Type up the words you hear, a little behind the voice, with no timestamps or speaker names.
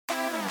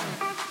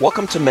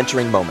Welcome to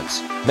Mentoring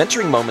Moments.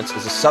 Mentoring Moments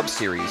is a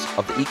sub-series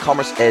of the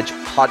E-commerce Edge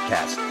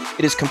podcast.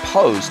 It is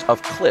composed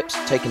of clips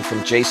taken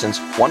from Jason's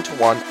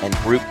one-to-one and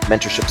group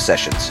mentorship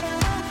sessions.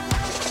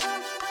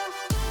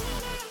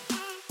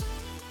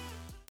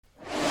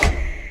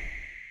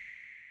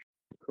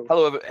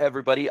 Hello,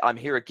 everybody. I'm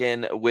here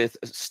again with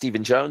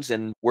Stephen Jones,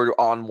 and we're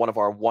on one of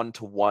our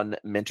one-to-one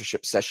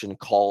mentorship session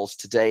calls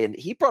today. And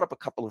he brought up a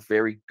couple of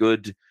very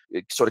good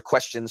sort of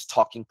questions,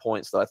 talking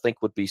points that I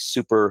think would be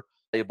super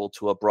valuable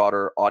to a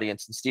broader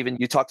audience. And Stephen,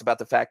 you talked about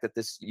the fact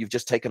that you've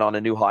just taken on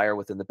a new hire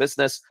within the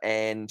business,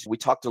 and we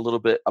talked a little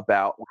bit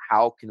about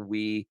how can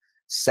we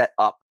set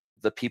up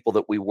the people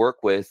that we work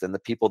with and the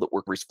people that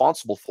we're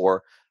responsible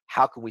for.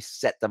 How can we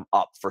set them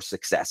up for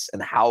success,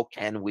 and how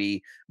can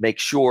we make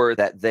sure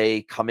that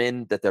they come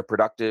in, that they're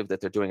productive, that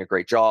they're doing a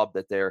great job,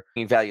 that they're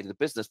bringing value to the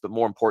business, but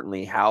more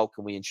importantly, how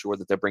can we ensure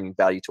that they're bringing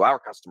value to our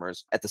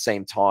customers at the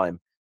same time?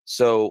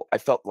 So I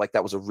felt like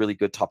that was a really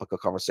good topic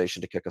of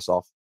conversation to kick us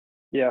off.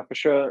 Yeah, for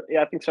sure.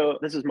 Yeah, I think so.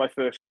 This is my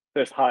first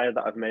hire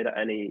that I've made at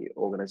any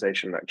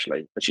organization,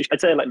 actually. But I'd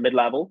say like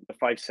mid-level,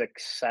 5,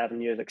 6, 7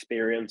 years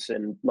experience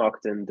in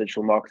marketing,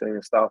 digital marketing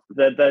and stuff.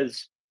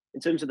 There's, in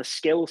terms of the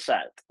skill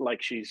set,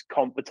 like she's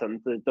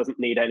competent, doesn't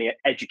need any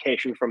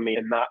education from me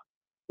in that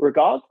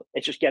regard.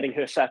 It's just getting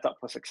her set up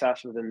for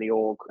success within the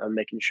org and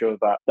making sure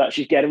that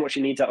she's getting what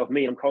she needs out of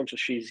me. I'm conscious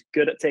she's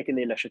good at taking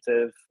the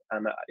initiative,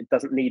 and it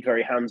doesn't need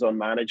very hands-on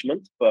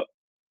management. But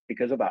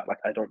because of that, like,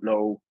 I don't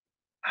know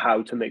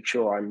how to make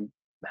sure I'm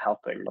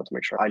helping, not to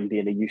make sure I'm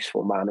being a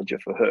useful manager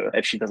for her.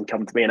 If she doesn't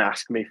come to me and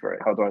ask me for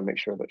it, how do I make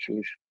sure that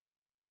she's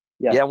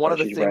One of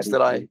the things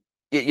that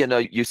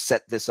you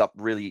set this up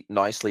really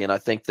nicely. And I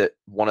think that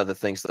one of the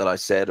things that I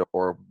said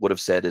or would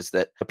have said is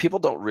that people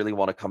don't really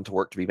want to come to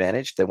work to be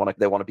managed. They want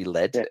to be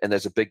led. Yeah. And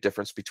there's a big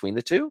difference between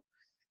the two.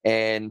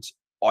 And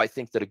I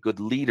think that a good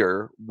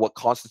leader, what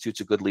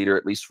constitutes a good leader,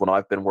 at least when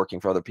I've been working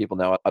for other people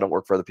now, I don't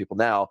work for other people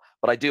now,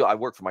 but I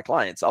work for my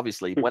clients,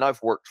 obviously. When I've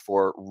worked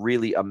for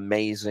really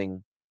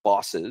amazing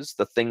bosses,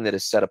 the thing that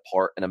has set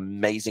apart an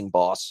amazing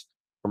boss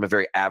from a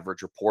very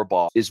average or poor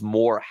boss is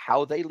more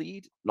how they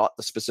lead, not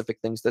the specific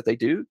things that they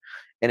do.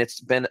 And it's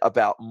been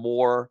about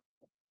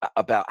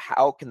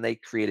how can they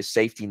create a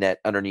safety net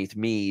underneath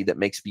me that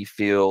makes me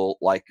feel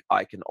like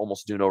I can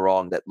almost do no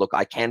wrong, that look,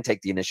 I can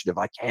take the initiative,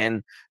 I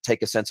can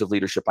take a sense of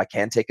leadership, I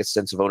can take a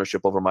sense of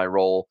ownership over my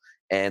role,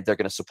 and they're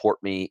going to support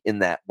me in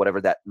that,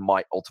 whatever that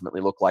might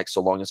ultimately look like,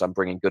 so long as I'm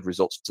bringing good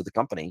results to the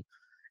company.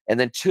 And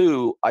then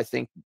two, I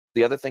think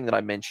the other thing that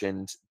I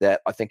mentioned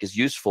that I think is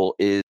useful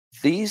is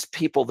these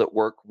people that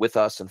work with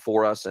us and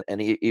for us and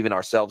even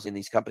ourselves in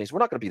these companies, we're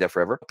not going to be there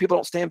forever. People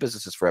don't stay in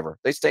businesses forever.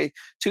 They stay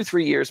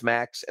 2-3 years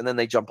max, and then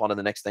they jump onto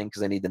the next thing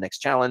because they need the next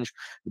challenge.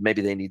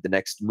 Maybe they need the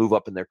next move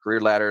up in their career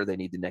ladder. They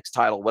need the next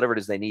title, whatever it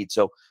is they need.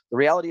 So the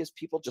reality is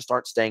people just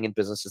aren't staying in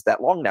businesses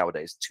that long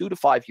nowadays, 2 to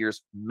 5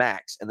 years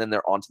max, and then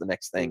they're on to the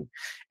next thing.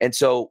 And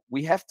so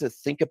we have to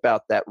think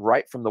about that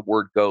right from the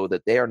word go,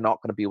 that they are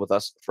not going to be with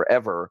us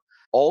forever.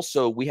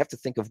 Also, we have to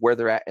think of where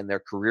they're at in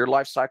their career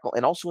life cycle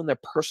and also in their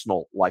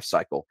personal life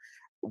cycle.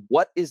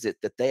 What is it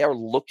that they are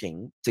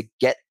looking to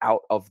get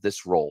out of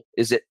this role?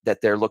 Is it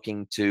that they're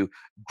looking to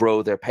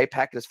grow their pay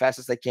packet as fast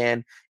as they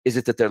can? Is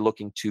it that they're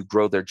looking to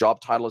grow their job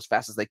title as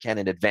fast as they can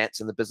and advance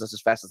in the business as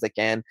fast as they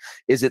can?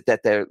 Is it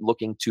that they're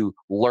looking to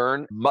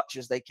learn much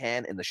as they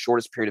can in the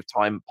shortest period of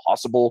time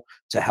possible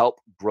to help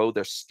grow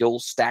their skill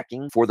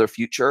stacking for their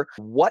future?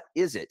 What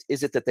is it?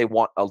 Is it that they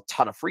want a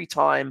ton of free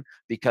time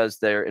because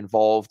they're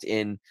involved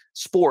in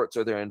sports,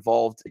 or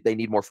they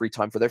need more free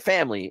time for their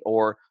family?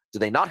 Or do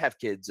they not have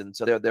kids, and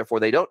so therefore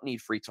they don't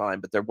need free time,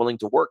 but they're willing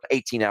to work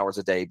 18 hours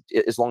a day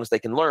as long as they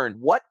can learn?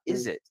 What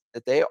is it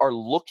that they are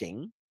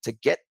looking to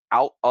get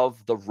out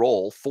of the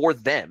role for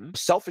them?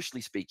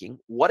 Selfishly speaking,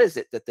 what is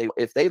it that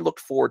if they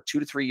looked forward 2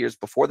 to 3 years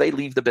before they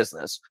leave the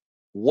business,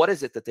 what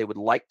is it that they would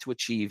like to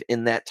achieve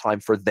in that time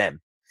for them?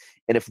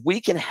 And if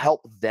we can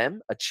help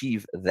them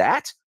achieve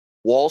that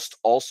whilst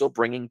also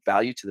bringing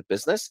value to the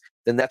business,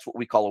 then that's what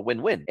we call a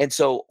win-win. And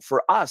so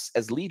for us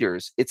as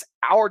leaders, it's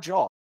our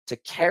job to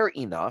care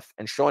enough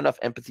and show enough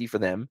empathy for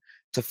them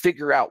to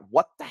figure out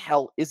what the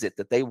hell is it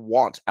that they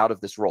want out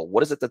of this role?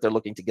 What is it that they're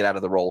looking to get out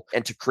of the role?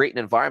 And to create an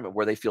environment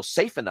where they feel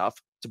safe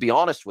enough to be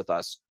honest with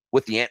us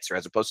with the answer,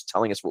 as opposed to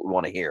telling us what we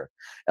want to hear.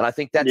 And I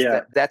think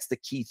that's the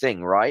key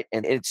thing, right?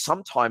 And it's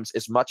sometimes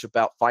as much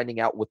about finding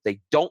out what they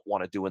don't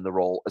want to do in the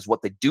role as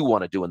what they do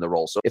want to do in the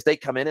role. So if they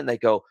come in and they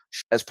go,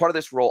 as part of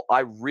this role, I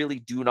really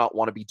do not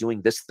want to be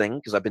doing this thing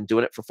because I've been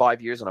doing it for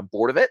 5 years and I'm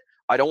bored of it.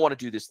 I don't want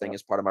to do this thing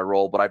as part of my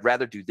role, but I'd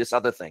rather do this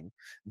other thing.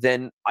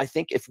 Then I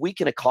think if we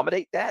can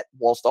accommodate that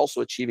whilst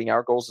also achieving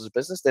our goals as a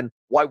business, then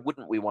why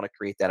wouldn't we want to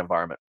create that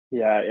environment?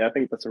 Yeah, I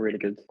think that's a really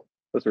good.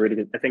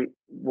 I think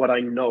what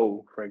I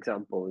know, for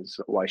example, is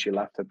why she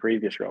left her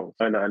previous role.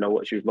 And I know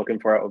what she was looking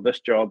for out of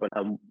this job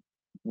and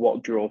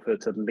what drove her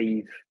to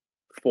leave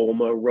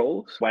former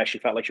roles, where she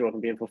felt like she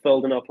wasn't being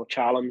fulfilled enough or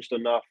challenged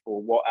enough,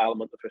 or what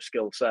element of her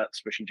skill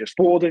sets was she just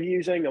bored of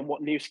using, and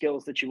what new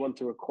skills did she want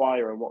to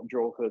acquire, and what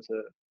drove her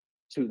to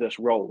to this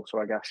role. So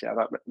I guess, yeah,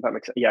 that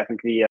makes sense. Yeah, I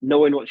think the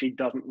knowing what she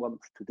doesn't want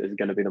to do is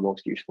going to be the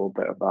most useful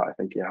bit of that. I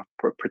think, yeah,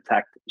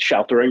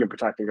 sheltering and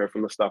protecting her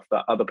from the stuff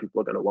that other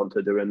people are going to want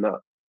to do and that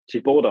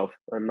she's bored of.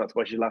 And that's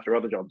why she's left her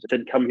other jobs.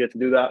 Didn't come here to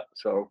do that.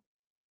 So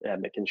yeah,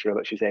 making sure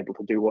that she's able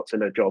to do what's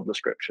in her job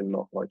description,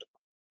 not like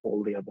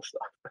all the other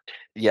stuff.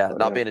 Yeah, But,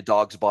 not being a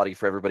dog's body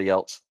for everybody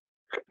else.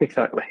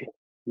 Exactly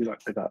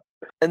that.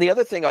 And the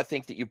other thing I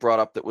think that you brought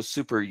up that was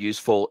super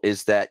useful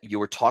is that you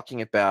were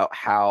talking about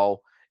how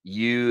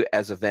you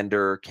as a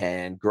vendor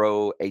can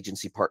grow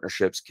agency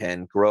partnerships,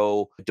 can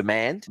grow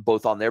demand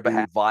both on their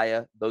behalf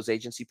via those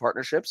agency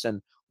partnerships,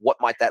 and what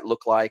might that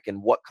look like,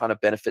 and what kind of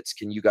benefits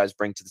can you guys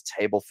bring to the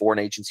table for an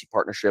agency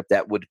partnership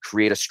that would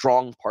create a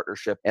strong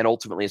partnership and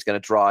ultimately is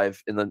going to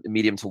drive in the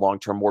medium to long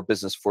term more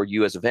business for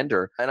you as a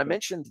vendor. And I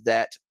mentioned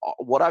that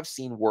what I've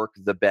seen work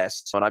the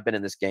best, and I've been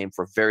in this game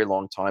for a very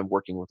long time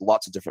working with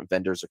lots of different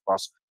vendors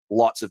across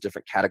lots of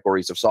different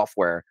categories of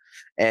software.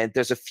 And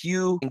there's a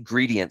few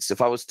ingredients. If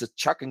I was to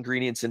chuck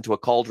ingredients into a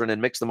cauldron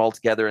and mix them all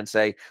together and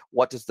say,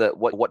 what does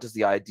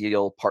the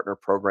ideal partner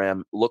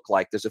program look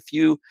like? There's a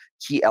few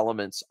key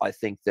elements, I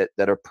think,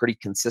 that are pretty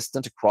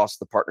consistent across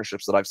the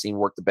partnerships that I've seen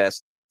work the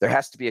best. There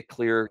has to be a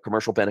clear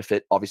commercial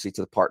benefit, obviously,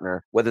 to the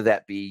partner, whether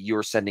that be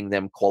you're sending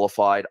them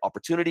qualified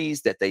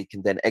opportunities that they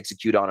can then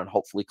execute on and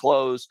hopefully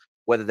close,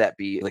 whether that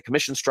be the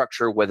commission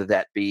structure, whether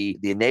that be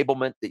the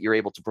enablement that you're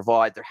able to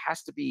provide. There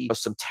has to be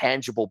some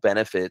tangible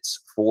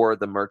benefits for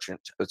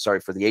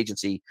for the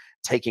agency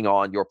taking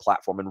on your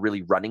platform and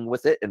really running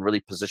with it and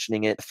really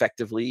positioning it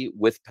effectively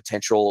with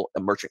potential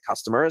merchant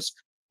customers.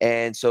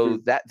 And so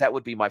that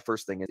would be my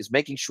first thing, is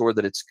making sure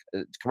that it's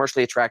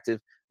commercially attractive,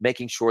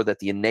 making sure that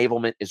the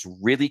enablement is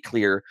really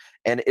clear.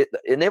 And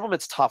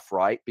enablement's tough,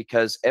 right?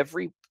 Because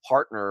every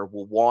partner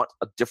will want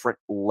a different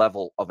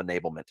level of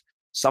enablement.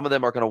 Some of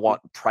them are going to want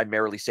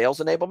primarily sales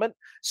enablement.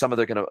 Some of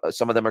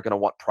them are going to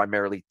want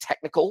primarily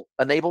technical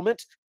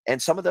enablement.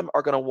 And some of them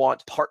are going to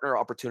want partner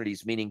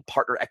opportunities, meaning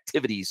partner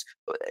activities,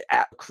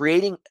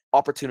 creating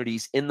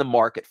opportunities in the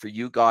market for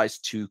you guys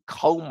to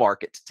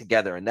co-market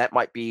together. And that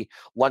might be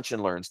lunch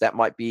and learns. That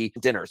might be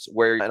dinners,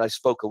 and I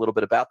spoke a little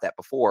bit about that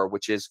before,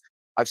 which is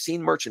I've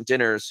seen merchant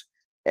dinners,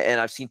 and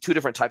I've seen two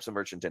different types of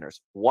merchant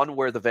dinners. One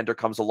where the vendor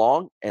comes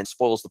along and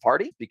spoils the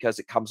party because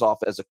it comes off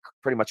as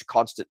pretty much a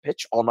constant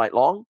pitch all night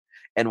long,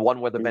 and one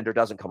where the vendor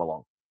doesn't come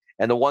along.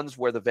 And the ones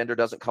where the vendor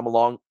doesn't come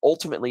along,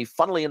 ultimately,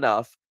 funnily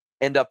enough,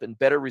 end up in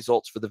better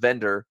results for the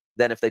vendor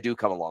than if they do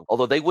come along.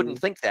 Although they wouldn't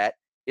think that,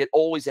 it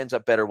always ends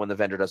up better when the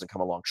vendor doesn't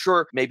come along.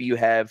 Sure, maybe you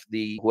have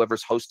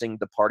whoever's hosting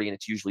the party, and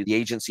it's usually the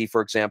agency,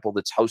 for example,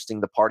 that's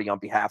hosting the party on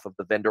behalf of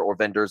the vendor or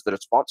vendors that are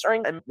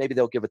sponsoring. And maybe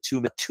they'll give a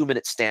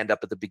two-minute stand-up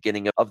at the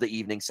beginning of the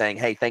evening saying,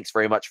 hey, thanks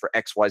very much for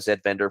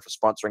XYZ vendor for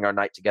sponsoring our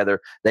night together.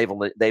 They've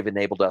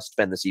enabled us to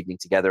spend this evening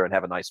together and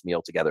have a nice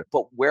meal together.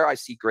 But where I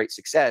see great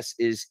success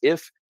is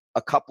if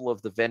a couple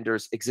of the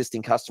vendors'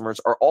 existing customers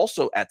are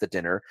also at the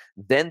dinner,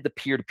 then the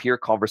peer-to-peer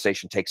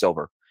conversation takes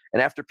over.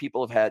 And after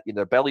people have had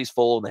their bellies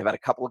full and they've had a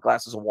couple of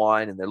glasses of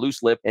wine and they're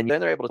loose lipped, and then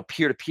they're able to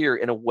peer-to-peer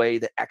in a way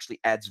that actually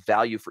adds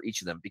value for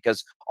each of them.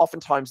 Because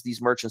oftentimes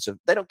these merchants,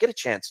 they don't get a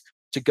chance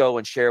to go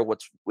and share with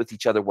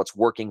each other what's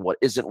working, what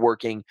isn't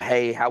working.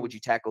 Hey, how would you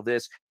tackle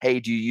this? Hey,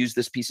 do you use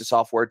this piece of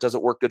software? Does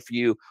it work good for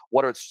you?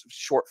 What are its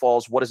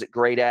shortfalls? What is it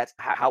great at?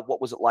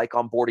 What was it like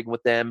onboarding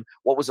with them?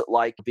 What was it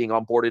like being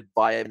onboarded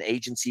by an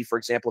agency, for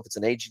example, if it's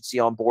an agency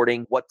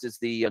onboarding? What does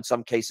in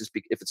some cases,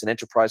 if it's an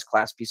enterprise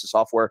class piece of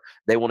software,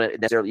 they want to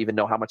necessarily even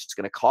know how much it's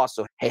going to cost.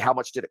 So, hey, how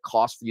much did it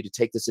cost for you to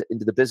take this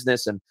into the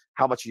business, and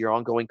how much of your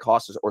ongoing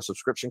costs or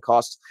subscription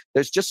costs?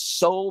 There's just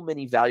so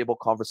many valuable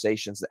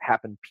conversations that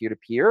happen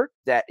peer-to-peer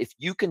that if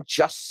you can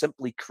just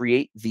simply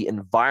create the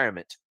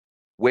environment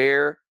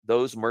where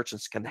those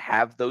merchants can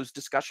have those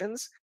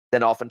discussions,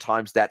 then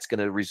oftentimes that's going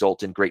to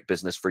result in great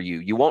business for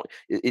you.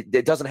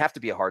 It doesn't have to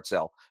be a hard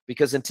sell,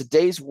 because in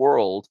today's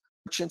world,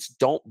 merchants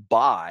don't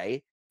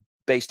buy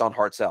based on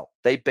hard sell.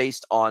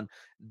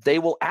 They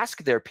will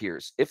ask their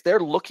peers. If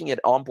they're looking at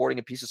onboarding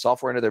a piece of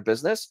software into their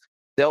business,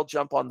 they'll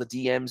jump on the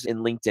DMs in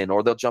LinkedIn,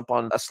 or they'll jump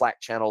on a Slack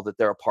channel that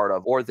they're a part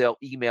of, or they'll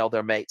email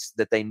their mates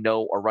that they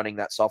know are running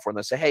that software, and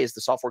they'll say, hey, is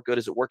the software good?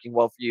 Is it working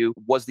well for you?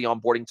 Was the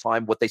onboarding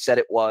time what they said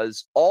it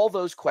was? All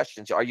those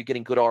questions. Are you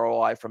getting good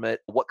ROI from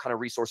it? What kind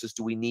of resources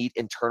do we need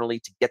internally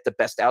to get the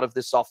best out of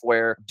this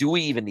software? Do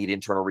we even need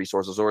internal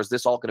resources, or is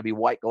this all going to be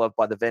white glove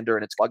by the vendor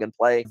and it's plug and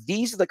play?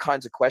 These are the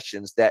kinds of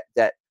questions that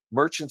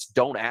merchants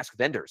don't ask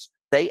vendors.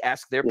 They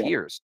ask their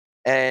peers.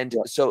 And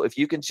so if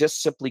you can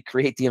just simply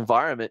create the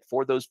environment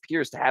for those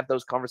peers to have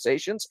those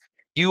conversations,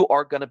 you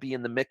are going to be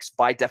in the mix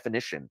by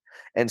definition.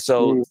 And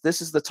so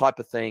this is the type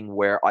of thing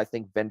where I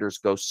think vendors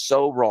go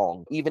so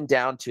wrong, even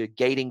down to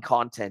gating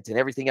content and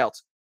everything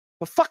else.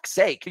 For fuck's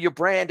sake, your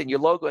brand and your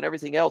logo and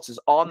everything else is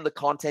on the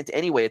content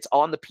anyway. It's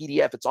on the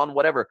PDF. It's on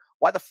whatever.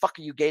 Why the fuck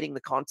are you gating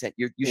the content?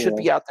 You should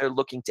be out there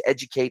looking to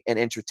educate and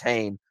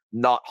entertain,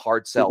 not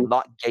hard sell,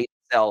 not gate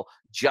sell,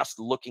 just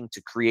looking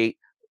to create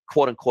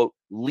quote unquote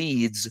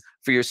leads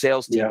for your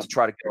sales team Yeah. to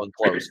try to go and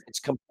close. It's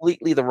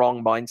completely the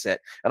wrong mindset.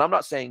 And I'm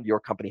not saying your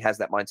company has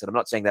that mindset. I'm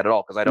not saying that at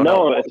all, because I don't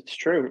know. No, it's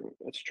true.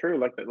 It's true.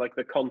 Like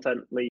the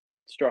content lead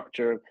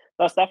structure.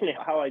 That's definitely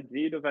how I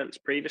viewed events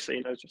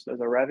previously, just as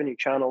a revenue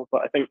channel.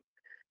 But I think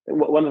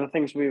one of the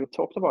things we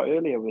talked about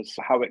earlier was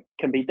how it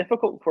can be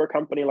difficult for a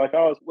company like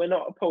ours. We're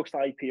not a post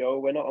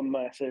IPO. We're not a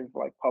massive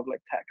like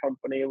public tech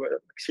company. We're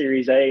like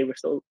Series A. We're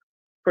still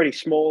pretty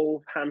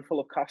small, handful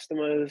of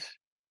customers,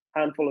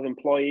 handful of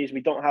employees.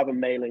 We don't have a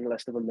mailing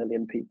list of 1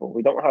 million people.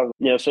 We don't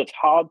have, so it's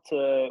hard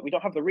we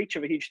don't have the reach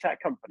of a huge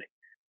tech company.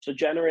 So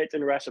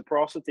generating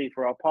reciprocity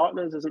for our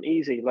partners isn't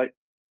easy. Like,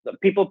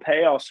 people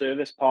pay our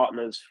service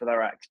partners for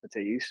their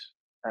expertise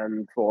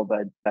and for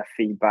their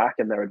feedback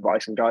and their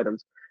advice and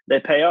guidance. They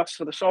pay us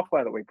for the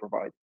software that we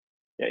provide.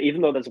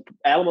 Even though there's an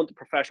element of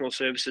professional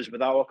services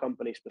with our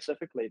company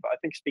specifically, but I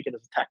think speaking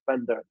as a tech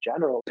vendor in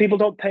general, people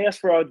don't pay us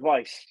for our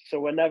advice. So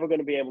we're never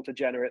going to be able to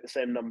generate the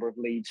same number of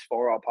leads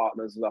for our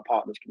partners as our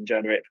partners can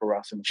generate for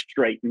us in a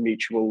straight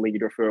mutual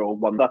lead referral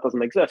one. That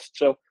doesn't exist.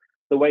 So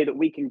the way that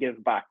we can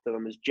give back to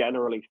them is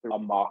generally through our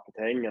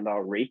marketing and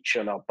our reach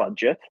and our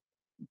budget.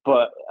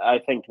 But I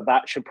think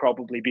that should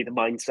probably be the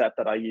mindset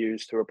that I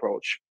use to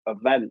approach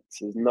events,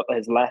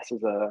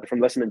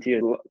 from listening to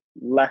you,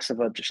 less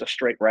of just a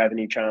straight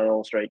revenue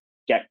channel, straight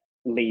get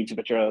leads,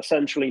 which are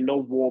essentially no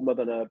warmer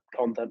than a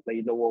content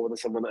lead, no warmer than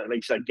someone that, like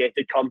you said,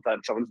 gated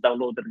content. Someone's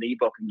downloaded an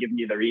ebook and given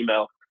you their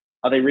email.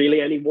 Are they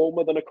really any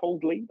warmer than a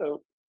cold lead?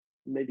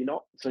 Maybe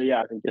not. So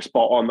yeah, I think you're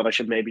spot on that I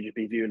should maybe just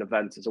be viewing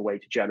events as a way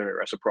to generate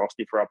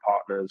reciprocity for our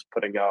partners,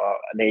 putting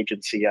an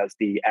agency as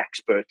the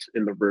expert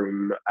in the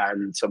room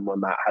and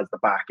someone that has the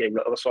backing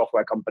of a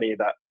software company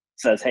that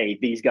says, hey,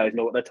 these guys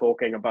know what they're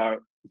talking about.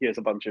 Here's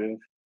a bunch of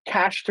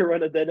cash to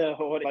run a dinner,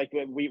 or like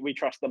we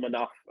trust them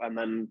enough. And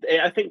then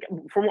I think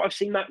from what I've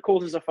seen, that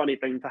causes a funny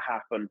thing to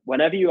happen.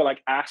 Whenever you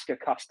like ask a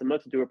customer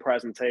to do a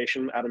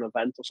presentation at an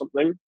event or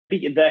something,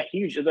 they're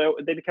huge.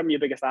 They become your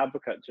biggest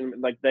advocates.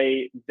 Like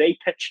they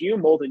pitch you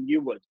more than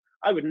you would.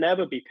 I would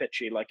never be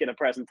pitchy like in a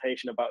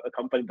presentation about the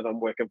company that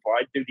I'm working for.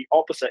 I do the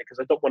opposite because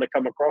I don't want to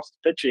come across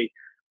pitchy.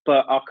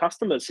 But our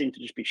customers seem to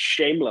just be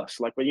shameless.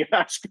 Like when you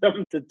ask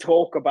them to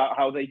talk about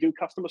how they do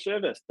customer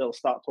service, they'll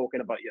start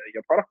talking about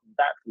your product and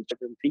depth and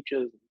different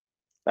features and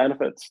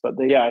benefits. But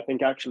I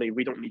think actually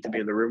we don't need to be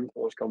in the room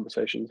for those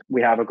conversations.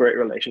 We have a great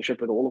relationship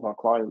with all of our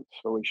clients,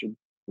 so we should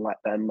let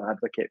them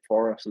advocate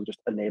for us and just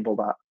enable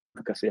that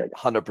advocacy.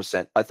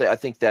 100%. I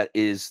think that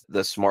is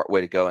the smart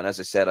way to go. And as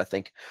I said, I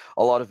think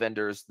a lot of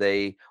vendors,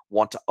 they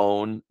want to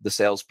own the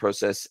sales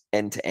process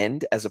end to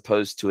end, as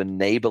opposed to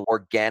enable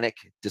organic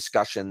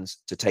discussions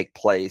to take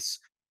place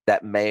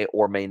that may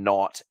or may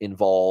not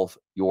involve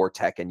your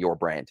tech and your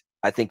brand.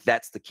 I think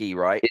that's the key,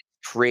 right? It's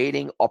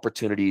creating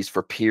opportunities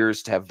for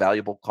peers to have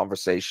valuable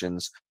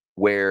conversations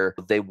where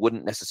they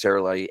wouldn't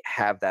necessarily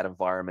have that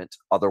environment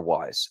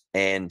otherwise.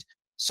 And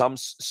some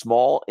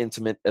small,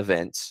 intimate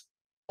events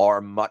are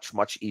much,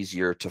 much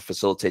easier to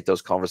facilitate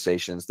those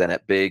conversations than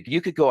at big. You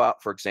could go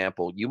out, for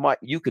example,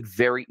 you could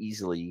very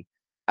easily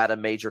at a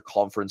major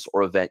conference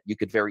or event, you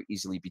could very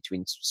easily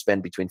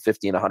spend between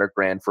 50 and 100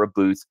 grand for a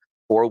booth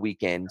for a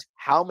weekend.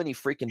 How many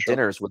freaking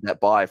dinners would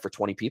that buy for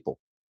 20 people?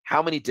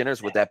 How many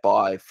dinners would that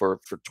buy for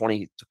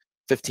 20,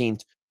 15,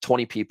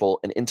 20 people,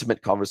 an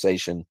intimate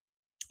conversation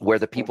where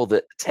the people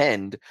that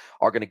attend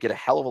are going to get a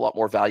hell of a lot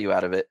more value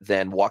out of it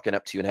than walking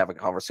up to you and having a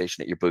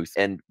conversation at your booth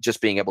and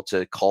just being able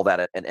to call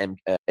that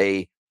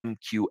a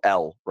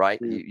MQL, right?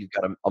 You've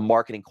got a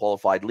marketing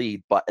qualified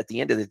lead, but at the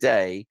end of the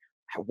day,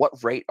 what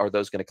rate are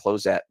those going to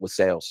close at with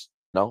sales?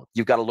 No,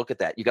 you've got to look at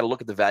that. You got to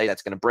look at the value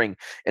that's going to bring.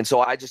 And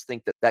so I just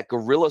think that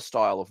guerrilla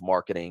style of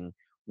marketing,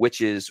 which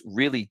is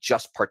really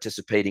just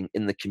participating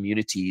in the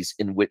communities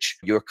in which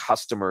your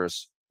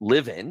customers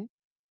live in,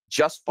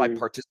 just by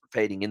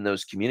participating in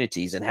those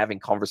communities and having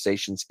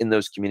conversations in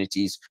those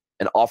communities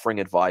and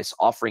offering advice,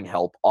 offering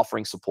help,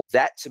 offering support,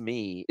 that to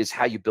me is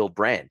how you build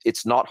brand.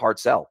 It's not hard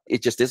sell.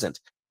 It just isn't.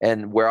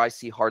 And where I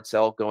see hard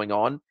sell going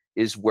on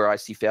is where I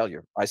see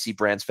failure. I see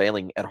brands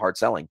failing at hard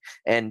selling,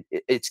 and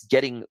it's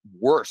getting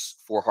worse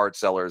for hard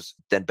sellers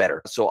than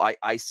better. So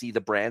I see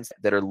the brands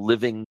that are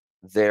living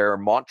their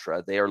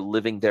mantra. They are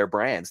living their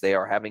brands. They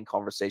are having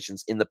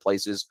conversations in the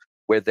places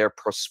where their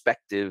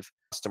prospective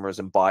customers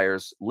and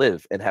buyers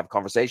live and have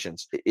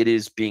conversations. It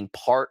is being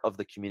part of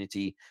the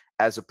community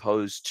as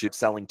opposed to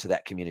selling to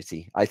that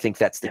community. I think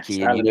that's the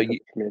key. And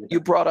you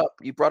brought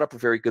up a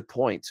very good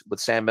point with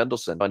Sam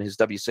Mendelsohn on his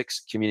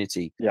W6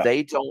 community. Yeah.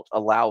 They don't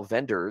allow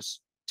vendors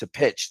to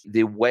pitch.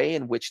 The way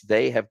in which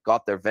they have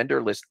got their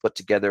vendor list put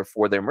together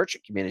for their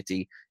merchant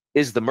community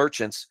is the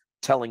merchants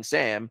telling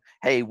Sam,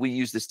 hey, we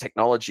use this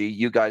technology.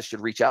 You guys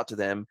should reach out to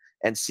them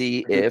and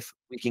see if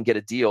we can get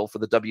a deal for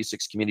the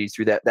W6 community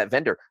through that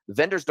vendor. The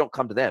vendors don't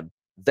come to them.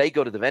 They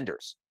go to the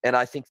vendors. And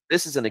I think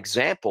this is an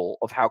example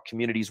of how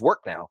communities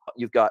work now.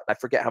 You've got, I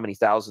forget how many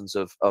thousands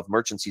of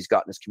merchants he's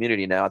got in his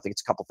community now. I think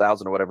it's a couple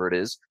thousand or whatever it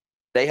is.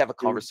 They have a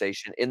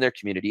conversation in their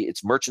community.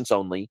 It's merchants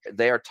only.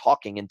 They are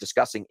talking and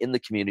discussing in the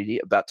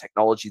community about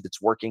technology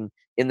that's working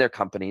in their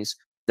companies.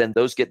 then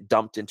those get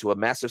dumped into a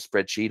massive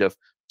spreadsheet of,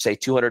 say,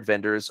 200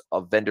 vendors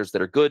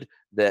that are good,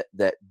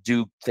 that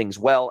do things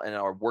well and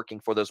are working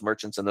for those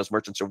merchants, and those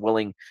merchants are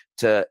willing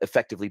to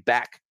effectively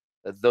back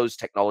those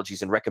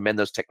technologies and recommend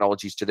those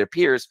technologies to their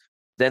peers.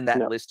 Then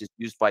that list is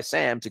used by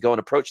Sam to go and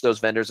approach those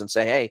vendors and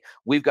say, hey,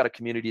 we've got a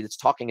community that's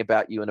talking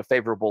about you in a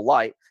favorable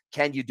light.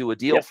 Can you do a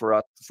deal for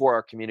us, for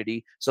our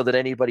community, so that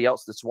anybody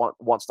else that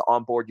wants to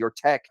onboard your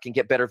tech can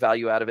get better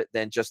value out of it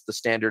than just the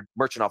standard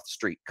merchant off the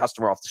street,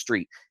 customer off the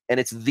street? And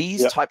it's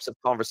these types of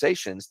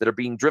conversations that are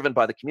being driven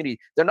by the community.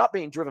 They're not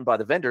being driven by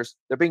the vendors.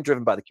 They're being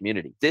driven by the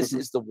community. This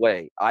is the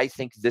way. I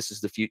think this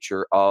is the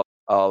future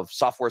of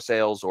software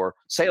sales, or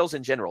sales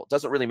in general. It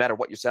doesn't really matter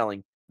what you're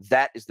selling.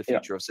 That is the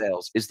future of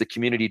sales, is the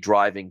community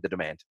driving the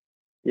demand.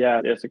 Yeah,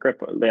 it's a great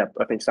point. Yeah,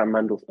 I think Sam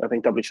Mendel, I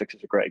think W6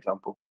 is a great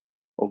example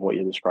of what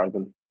you're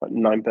describing. Like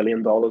 $9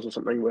 billion or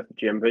something with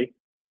GMV.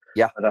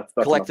 Yeah, that's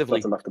collectively.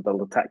 That's enough to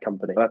build a tech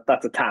company.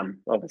 That's a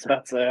TAM. Obviously,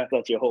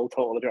 that's your whole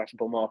total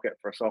addressable market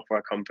for a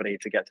software company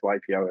to get to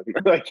IPO.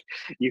 Like,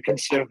 you can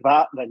serve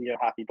that, then you're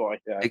a happy boy.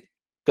 Yeah.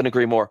 Couldn't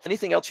agree more.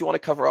 Anything else you want to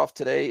cover off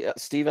today,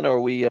 Stephen,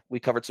 or we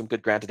covered some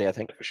good ground today, I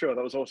think? For sure.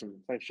 That was awesome.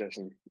 Thanks,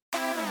 Jason.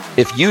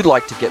 If you'd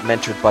like to get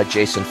mentored by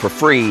Jason for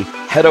free,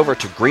 head over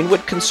to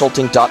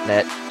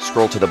greenwoodconsulting.net,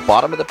 scroll to the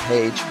bottom of the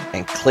page,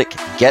 and click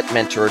Get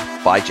Mentored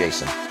by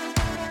Jason.